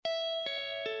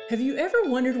Have you ever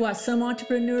wondered why some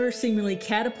entrepreneurs seemingly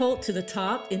catapult to the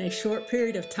top in a short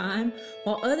period of time,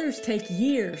 while others take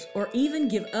years or even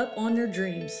give up on their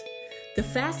dreams? The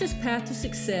fastest path to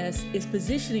success is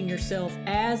positioning yourself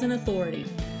as an authority.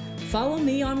 Follow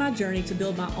me on my journey to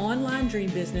build my online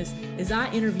dream business as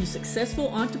I interview successful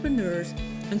entrepreneurs,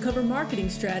 uncover marketing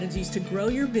strategies to grow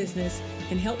your business,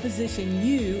 and help position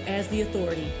you as the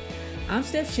authority. I'm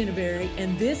Steph Chinneberry,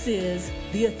 and this is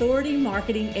the Authority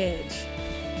Marketing Edge.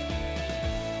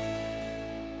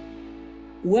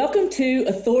 Welcome to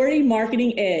Authority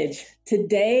Marketing Edge.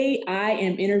 Today, I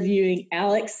am interviewing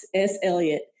Alex S.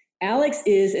 Elliott. Alex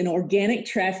is an organic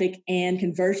traffic and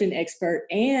conversion expert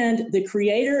and the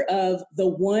creator of the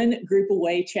One Group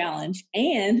Away Challenge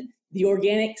and the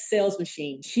Organic Sales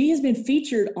Machine. She has been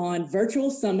featured on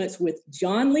virtual summits with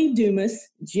John Lee Dumas,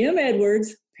 Jim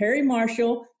Edwards, Perry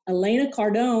Marshall, Elena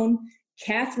Cardone,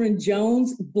 Catherine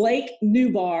Jones, Blake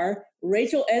Newbar,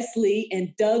 Rachel S. Lee,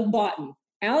 and Doug Botten.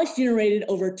 Alex generated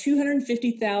over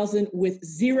 $250,000 with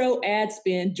zero ad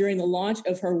spend during the launch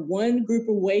of her One Group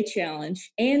Away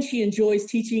Challenge, and she enjoys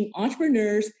teaching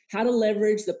entrepreneurs how to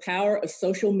leverage the power of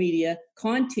social media,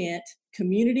 content,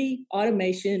 community,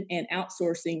 automation, and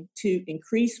outsourcing to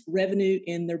increase revenue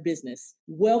in their business.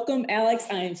 Welcome, Alex.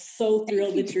 I am so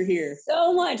thrilled that you're here.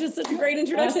 So much. It's such a great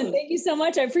introduction. Awesome. Thank you so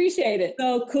much. I appreciate it.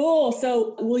 So cool.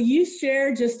 So will you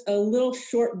share just a little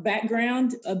short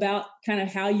background about kind of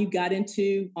how you got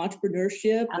into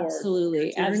entrepreneurship?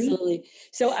 Absolutely.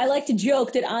 So I like to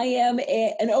joke that I am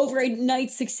an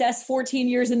overnight success, 14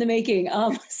 years in the making.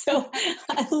 So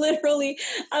I literally,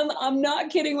 I'm not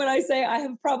kidding when I say I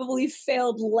have probably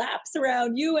failed laps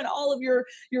around you and all of your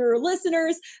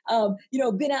listeners.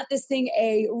 Been at this thing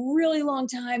a really long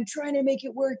time, trying to make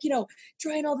it work,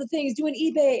 trying all the things, doing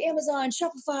eBay, Amazon,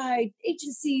 Shopify,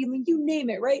 agency, I mean, you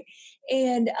name it, right?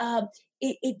 And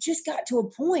it just got to a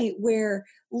point where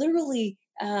literally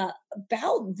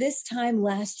about this time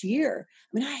last year,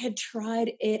 I mean, I had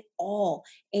tried it all.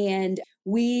 And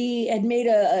we had made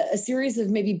a series of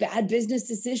maybe bad business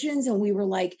decisions, and we were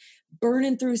like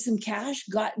burning through some cash,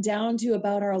 got down to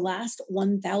about our last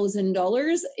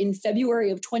 $1,000 in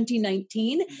February of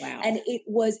 2019. Wow. And it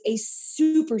was a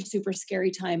super, super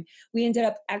scary time. We ended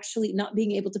up actually not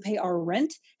being able to pay our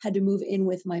rent, had to move in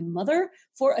with my mother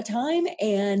for a time.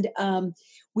 And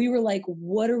we were like,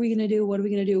 what are we going to do? What are we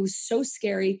going to do? It was so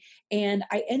scary. And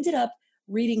I ended up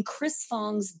reading Chris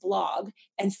Fong's blog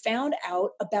and found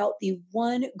out about the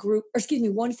One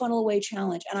Funnel Away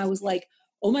Challenge. And I was like,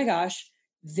 oh my gosh,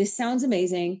 this sounds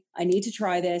amazing. I need to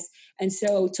try this. And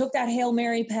so took that Hail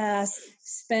Mary pass,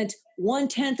 spent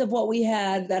 1/10 of what we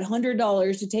had, that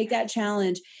 $100 to take that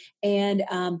challenge. And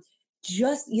I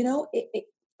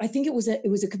think it was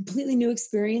a completely new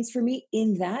experience for me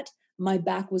in that my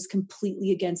back was completely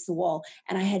against the wall.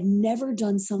 And I had never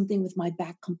done something with my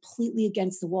back completely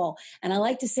against the wall. And I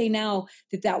like to say now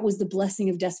that was the blessing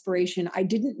of desperation. I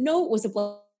didn't know it was a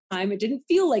blessing. It didn't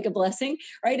feel like a blessing,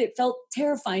 right? It felt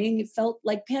terrifying. It felt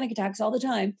like panic attacks all the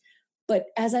time. But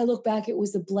as I look back, it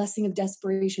was the blessing of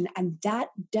desperation. And that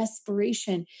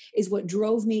desperation is what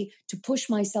drove me to push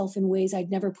myself in ways I'd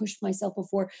never pushed myself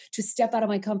before, to step out of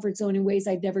my comfort zone in ways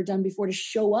I'd never done before, to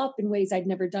show up in ways I'd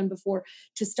never done before,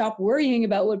 to stop worrying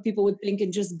about what people would think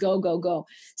and just go, go, go.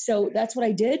 So that's what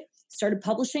I did. Started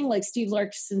publishing, like Steve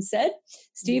Larson said.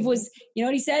 Steve was, you know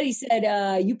what he said? He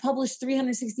said, you publish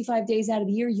 365 days out of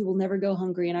the year, you will never go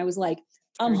hungry. And I was like,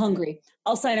 I'm hungry.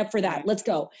 I'll sign up for that. Let's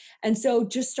go. And so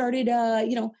just started,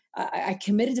 I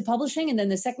committed to publishing. And then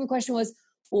the second question was,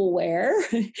 well, where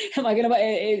am I going to buy?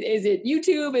 Is it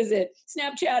YouTube? Is it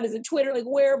Snapchat? Is it Twitter? Like,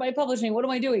 where am I publishing? What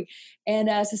am I doing? And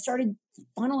so started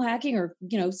funnel hacking or,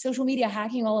 social media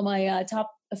hacking all of my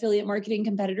top affiliate marketing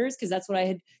competitors, because that's what I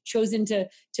had chosen to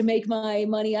make my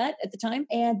money at the time.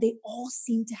 And they all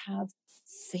seemed to have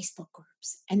Facebook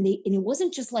groups. And it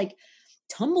wasn't just like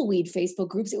tumbleweed Facebook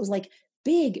groups. It was like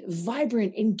big,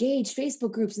 vibrant, engaged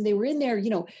Facebook groups. And they were in there,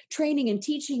 training and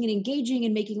teaching and engaging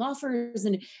and making offers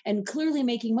and clearly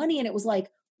making money. And it was like,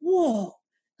 whoa,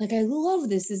 like, I love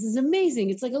this. This is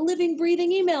amazing. It's like a living,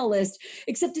 breathing email list,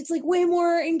 except it's like way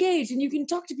more engaged, and you can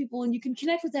talk to people and you can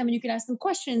connect with them and you can ask them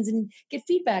questions and get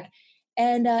feedback.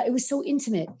 And it was so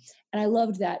intimate, and I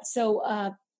loved that. So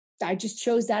I just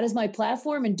chose that as my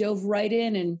platform and dove right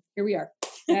in, and here we are.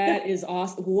 That is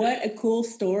awesome. What a cool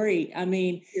story. I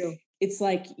mean, it's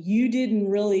like you didn't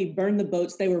really burn the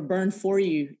boats. They were burned for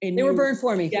you. And they were burned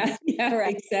for me. Yeah,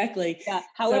 correct. Exactly. Yeah.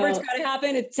 However it's got to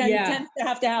happen, it tends to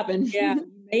have to happen. Yeah, you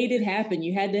made it happen.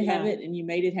 You had to have it, and you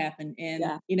made it happen. And,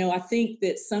 I think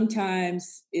that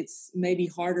sometimes it's maybe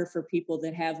harder for people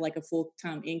that have like a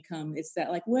full-time income. It's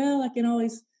that like, well, I can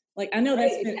always Like, I know Right?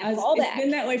 that's It's been, that it's fallback.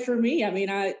 been that way for me. I mean,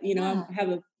 Yeah.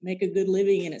 I make a good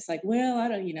living and it's like, well, I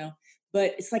don't,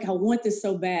 but it's like, I want this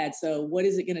so bad. So what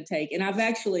is it going to take? And I've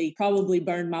actually probably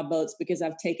burned my boats because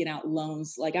I've taken out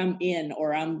loans. Like I'm in,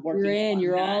 or I'm You're working in, till I'm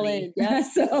you're all 90. in. Yep.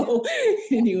 So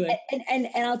anyway. And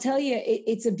I'll tell you,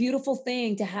 it's a beautiful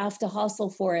thing to have to hustle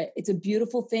for it. It's a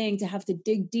beautiful thing to have to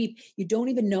dig deep. You don't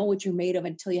even know what you're made of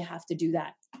until you have to do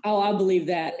that. Oh, I believe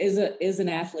that. As an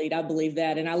Yeah. athlete, I believe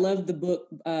that, and I love the book,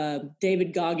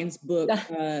 David Goggins' book.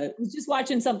 I was just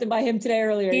watching something by him today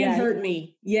earlier. Can't Yeah. hurt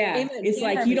me. Yeah, Amen. it's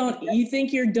Can't like hurt me. you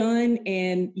think you're done,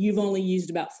 and you've only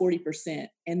used about 40%,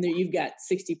 and there you've got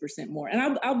 60% more.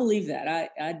 And I believe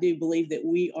that. I do believe that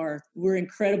we're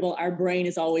incredible. Our brain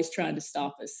is always trying to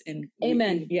stop us, and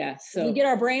Amen. yeah. If we So get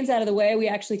our brains out of the way, we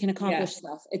actually can yeah, accomplish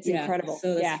stuff. It's yeah. incredible.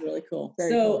 So Yeah. that's really cool.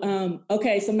 Very So, cool.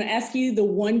 okay. So I'm going to ask you the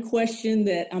one question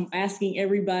that I'm asking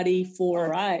everybody All for,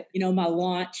 right. my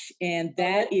launch. And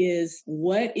that is,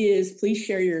 please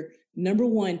share your number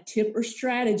one tip or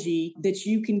strategy that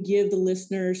you can give the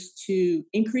listeners to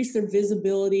increase their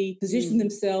visibility, position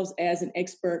themselves as an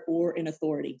expert or an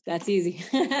authority. That's easy.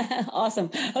 Awesome.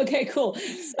 Okay, cool.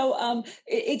 So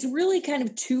it's really kind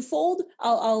of twofold.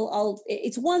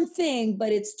 It's one thing,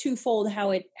 but it's twofold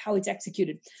how it's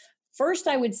executed. First,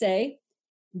 I would say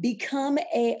become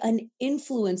an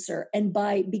influencer. And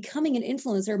by becoming an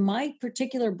influencer, my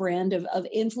particular brand of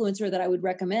influencer that I would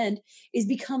recommend is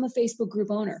become a Facebook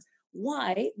group owner.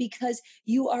 Why? Because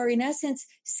you are in essence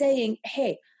saying,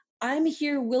 hey, I'm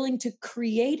here willing to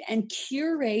create and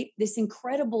curate this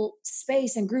incredible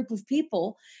space and group of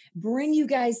people, bring you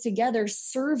guys together,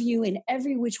 serve you in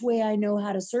every which way I know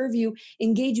how to serve you,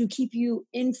 engage you, keep you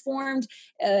informed,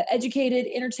 educated,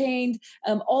 entertained,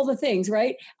 all the things,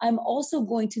 right? I'm also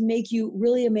going to make you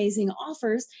really amazing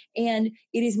offers. And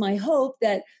it is my hope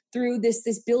that through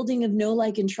this building of know,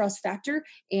 like, and trust factor,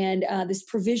 and this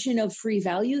provision of free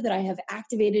value, that I have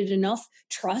activated enough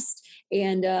trust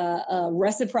and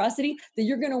reciprocity that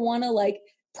you're going to want to like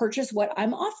purchase what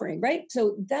I'm offering, right?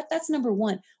 So that's number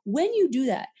one. When you do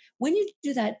that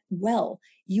well,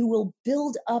 you will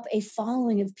build up a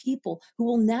following of people who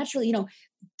will naturally,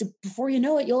 before you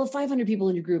know it, you'll have 500 people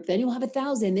in your group. Then you'll have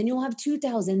 1,000. Then you'll have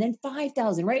 2,000. Then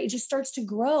 5,000. Right? It just starts to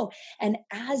grow. And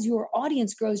as your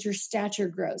audience grows, your stature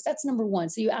grows. That's number one.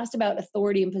 So you asked about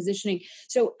authority and positioning.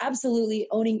 So absolutely,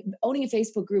 owning a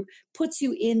Facebook group puts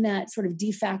you in that sort of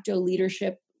de facto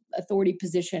leadership authority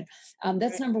position.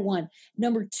 That's number one.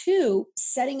 Number two,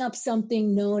 setting up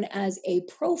something known as a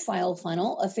profile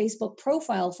funnel, a Facebook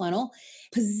profile funnel,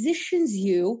 positions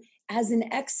you as an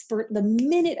expert the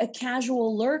minute a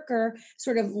casual lurker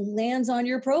sort of lands on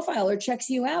your profile or checks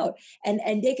you out, and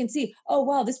they can see, oh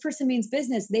wow, this person means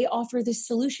business, they offer this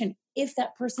solution. If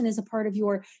that person is a part of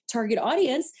your target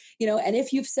audience, and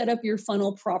if you've set up your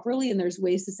funnel properly, and there's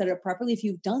ways to set it up properly, if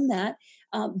you've done that,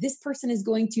 this person is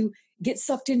going to get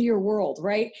sucked into your world,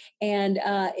 right? And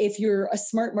if you're a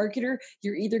smart marketer,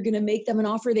 you're either going to make them an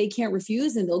offer they can't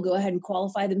refuse, and they'll go ahead and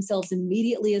qualify themselves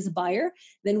immediately as a buyer.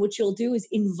 Then what you'll do is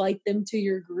invite them to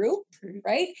your group,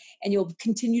 right? And you'll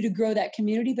continue to grow that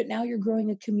community, but now you're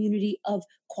growing a community of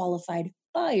qualified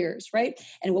buyers, right?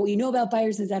 And what we know about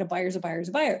buyers is that a buyer is a buyer is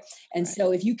a buyer. And Right.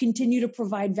 so if you continue to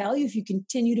provide value, if you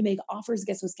continue to make offers,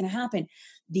 guess what's going to happen?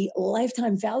 The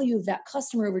lifetime value of that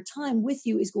customer over time with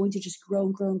you is going to just grow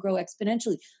and grow and grow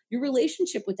exponentially. Your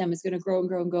relationship with them is going to grow and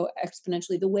grow and grow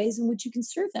exponentially. The ways in which you can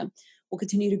serve them will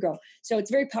continue to grow. So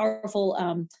it's very powerful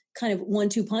kind of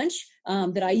 1-2 punch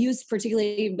that I use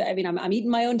particularly. I mean, I'm eating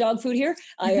my own dog food here.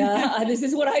 This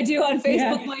is what I do on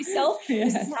Facebook myself. Yeah.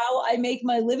 This is how I make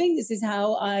my living. This is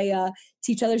how I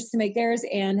teach others to make theirs,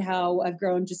 and how I've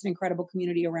grown just an incredible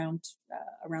community around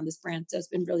this brand. So it's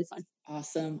been really fun.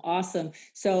 Awesome.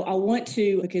 So I want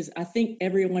to, because I think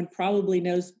everyone probably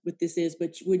knows what this is,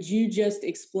 but would you just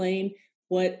explain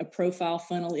what a profile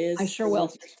funnel is? I sure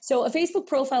will. So a Facebook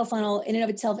profile funnel in and of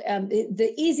itself,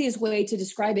 the easiest way to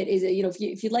describe it is,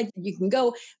 if you'd like, you can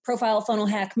go profile funnel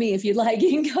hack me. If you'd like,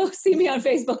 you can go see me on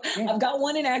Facebook. Yeah. I've got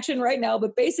one in action right now,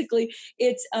 but basically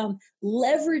it's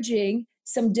leveraging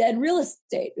some dead real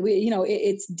estate.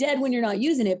 It's dead when you're not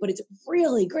using it, but it's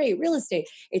really great real estate.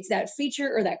 It's that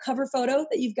feature or that cover photo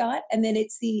that you've got. And then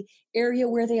it's the area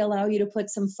where they allow you to put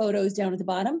some photos down at the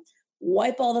bottom.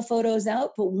 Wipe all the photos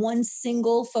out, put one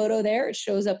single photo there. It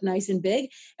shows up nice and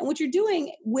big. And what you're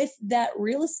doing with that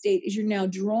real estate is you're now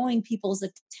drawing people's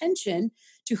attention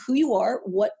to who you are,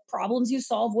 what problems you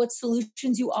solve, what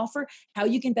solutions you offer, how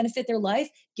you can benefit their life.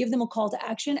 Give them a call to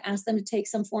action, ask them to take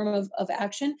some form of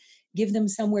action, give them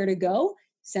somewhere to go.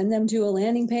 send them to a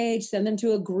landing page, send them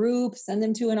to a group, send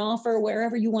them to an offer,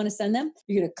 wherever you want to send them.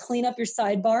 You're going to clean up your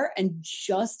sidebar and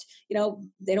just,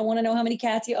 they don't want to know how many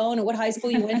cats you own and what high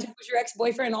school you went to, who's your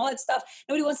ex-boyfriend and all that stuff.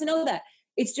 Nobody wants to know that.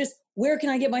 It's just, where can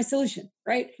I get my solution,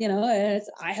 right?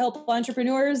 I help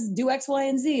entrepreneurs do X, Y,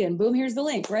 and Z, and boom, here's the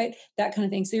link, right? That kind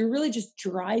of thing. So you're really just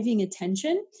driving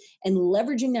attention and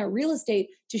leveraging that real estate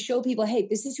to show people, hey,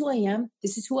 this is who I am.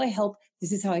 This is who I help.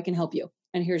 This is how I can help you.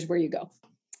 And here's where you go.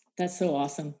 That's so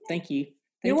awesome. Thank you.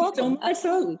 You're welcome.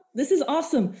 So this is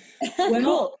awesome. Well,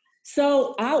 cool.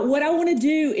 So what I want to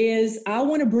do is I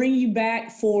want to bring you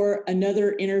back for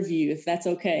another interview, if that's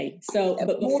okay. So,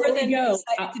 but before we go,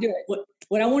 to do it.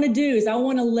 What I want to do is I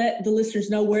want to let the listeners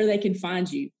know where they can find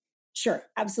you. Sure,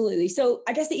 absolutely. So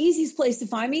I guess the easiest place to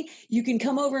find me, you can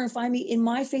come over and find me in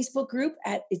my Facebook group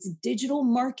it's Digital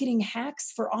Marketing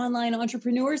Hacks for Online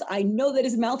Entrepreneurs. I know that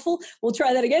is a mouthful. We'll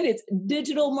try that again. It's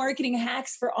Digital Marketing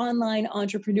Hacks for Online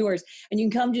Entrepreneurs. And you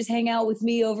can come just hang out with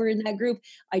me over in that group.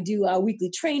 I do weekly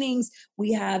trainings.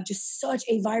 We have just such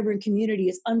a vibrant community.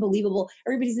 It's unbelievable.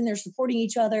 Everybody's in there supporting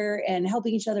each other and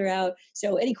helping each other out.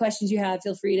 So any questions you have,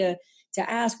 feel free to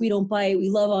ask. We don't bite. We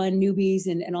love on newbies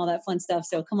and all that fun stuff.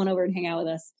 So come on over and hang out with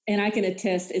us. And I can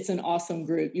attest, it's an awesome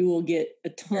group. You will get a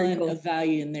ton of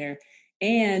value in there.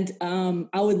 And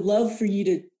I would love for you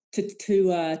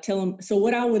to tell them. So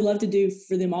what I would love to do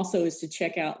for them also is to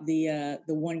check out the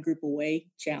One Group Away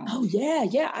challenge. Oh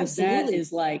yeah, absolutely. That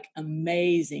is like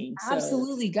amazing.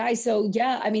 Absolutely, guys. So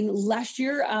yeah, last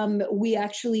year we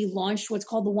actually launched what's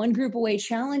called the One Group Away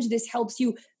challenge. This helps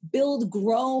you build,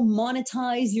 grow,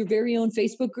 monetize your very own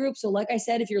Facebook group. So like I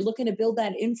said, if you're looking to build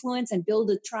that influence and build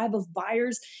a tribe of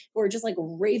buyers who are just like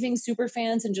raving super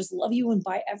fans and just love you and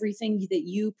buy everything that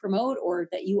you promote or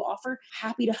that you offer,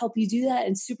 happy to help you do that.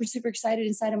 And super excited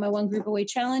inside of my One Group Away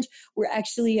challenge. We're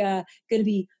actually going to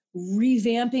be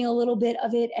revamping a little bit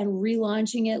of it and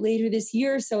relaunching it later this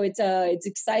year. So it's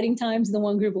exciting times in the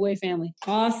One Group Away family.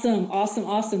 Awesome.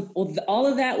 Well, all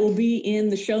of that will be in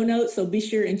the show notes. So be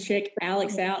sure and check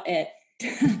Alex out at,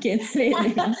 I can't say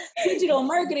it now. Digital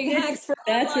Marketing Hacks for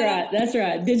That's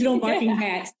right. Digital Marketing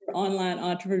Hacks for Online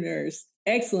Entrepreneurs.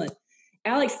 Excellent.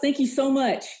 Alex, thank you so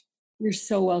much. You're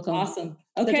so welcome. Awesome.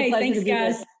 Okay. Thanks,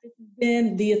 guys. This has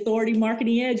been the Authority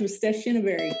Marketing Edge with Steph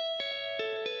Shinneberry.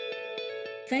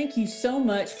 Thank you so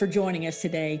much for joining us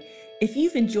today. If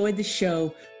you've enjoyed the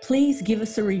show, please give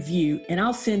us a review and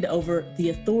I'll send over the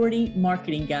Authority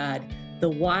Marketing Guide, the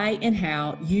why and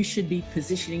how you should be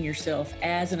positioning yourself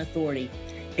as an authority.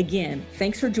 Again,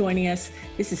 thanks for joining us.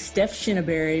 This is Steph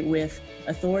Shinneberry with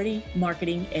Authority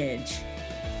Marketing Edge.